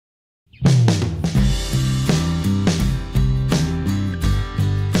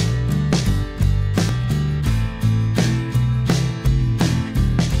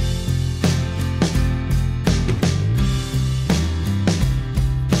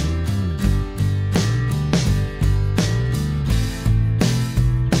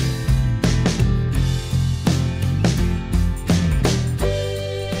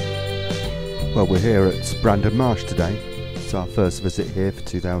here at Brandon Marsh today. It's our first visit here for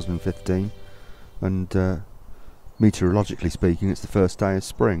 2015, and meteorologically speaking it's the first day of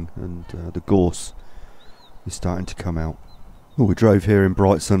spring, and the gorse is starting to come out. Well, we drove here in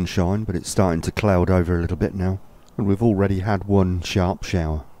bright sunshine, but it's starting to cloud over a little bit now, and we've already had one sharp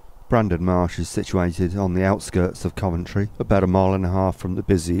shower. Brandon Marsh is situated on the outskirts of Coventry, about a mile and a half from the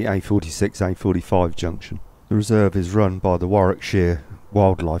busy A46-A45 junction. The reserve is run by the Warwickshire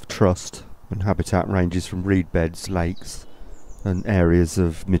Wildlife Trust, and habitat ranges from reed beds, lakes and areas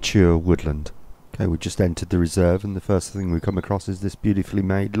of mature woodland. Okay, we just entered the reserve, and the first thing we come across is this beautifully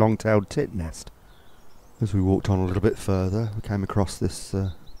made long-tailed tit nest. As we walked on a little bit further, we came across this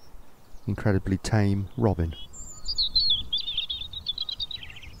incredibly tame robin.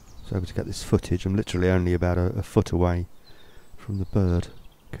 So to get this footage, I'm literally only about a foot away from the bird.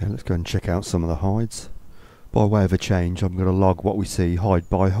 Okay, let's go and check out some of the hides. By way of a change, I'm going to log what we see hide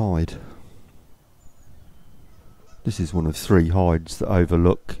by hide. This is one of 3 hides that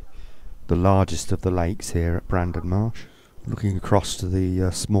overlook the largest of the lakes here at Brandon Marsh. Looking across to the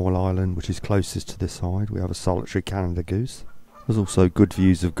small island which is closest to this hide, we have a solitary Canada goose. There's also good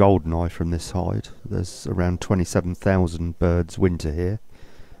views of goldeneye from this hide. There's around 27,000 birds winter here,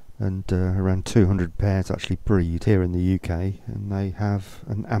 and around 200 pairs actually breed here in the UK, and they have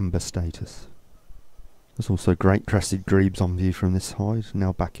an amber status. There's also great crested grebes on view from this hide,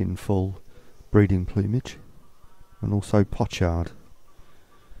 now back in full breeding plumage, and also pochard,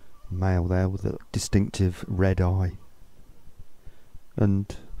 male there with a distinctive red eye,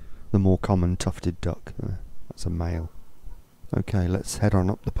 and the more common tufted duck, that's a male. Okay, let's head on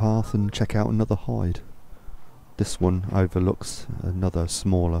up the path and check out another hide. This one overlooks another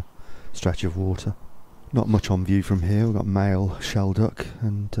smaller stretch of water. Not much on view from here. We've got male shelduck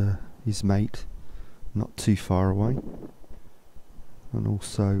and his mate not too far away, and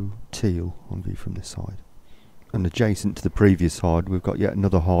also teal on view from this side. And adjacent to the previous hide we've got yet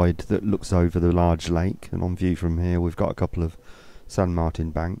another hide that looks over the large lake, and on view from here we've got a couple of sand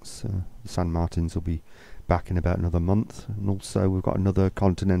martin banks. The sand martins will be back in about another month, and also we've got another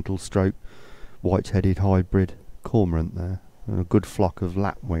continental stroke white-headed hybrid cormorant there, and a good flock of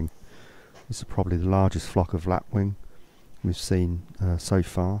lapwing. This is probably the largest flock of lapwing we've seen so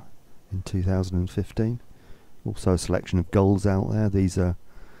far in 2015. Also a selection of gulls out there. These are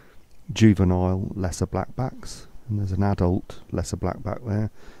juvenile lesser blackbacks, and there's an adult lesser blackback there,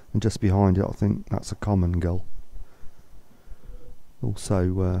 and just behind it I think that's a common gull.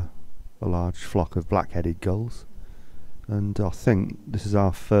 Also a large flock of black-headed gulls, and I think this is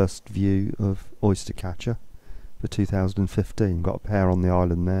our first view of oyster catcher for 2015. Got a pair on the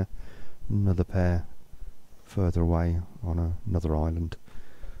island there, another pair further away on another island.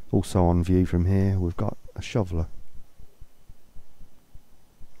 Also on view from here we've got a shoveler,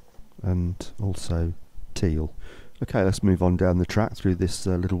 and also teal. Okay, let's move on down the track through this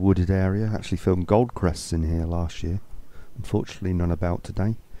little wooded area. Actually filmed goldcrests in here last year. Unfortunately none about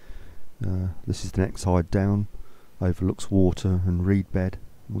today. This is the next hide down. Overlooks water and reed bed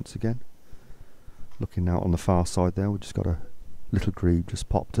once again. Looking out on the far side there, we've just got a little grebe just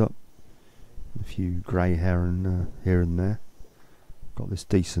popped up. A few grey heron here and there. Got this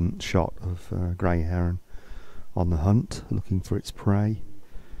decent shot of grey heron on the hunt, looking for its prey.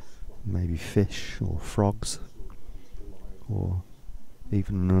 Maybe fish or frogs, or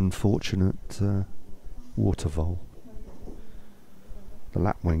even an unfortunate water vole. The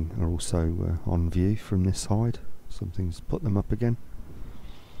lapwing are also on view from this side. Something's put them up again.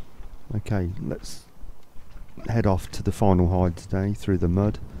 Okay, let's head off to the final hide today through the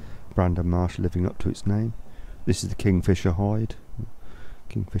mud. Brandon Marsh living up to its name. This is the kingfisher hide.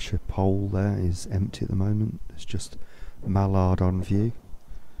 Kingfisher pole there is empty at the moment. There's just mallard on view,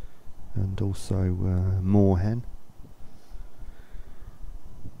 and also moorhen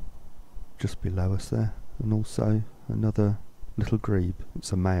just below us there, and also another little grebe.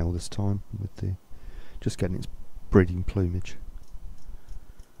 It's a male this time, with the just getting its breeding plumage.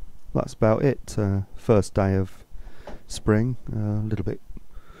 That's about it. First day of spring, a little bit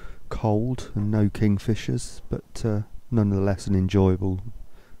cold and no kingfishers, but nonetheless an enjoyable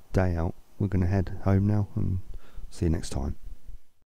day out. We're going to head home now, and see you next time.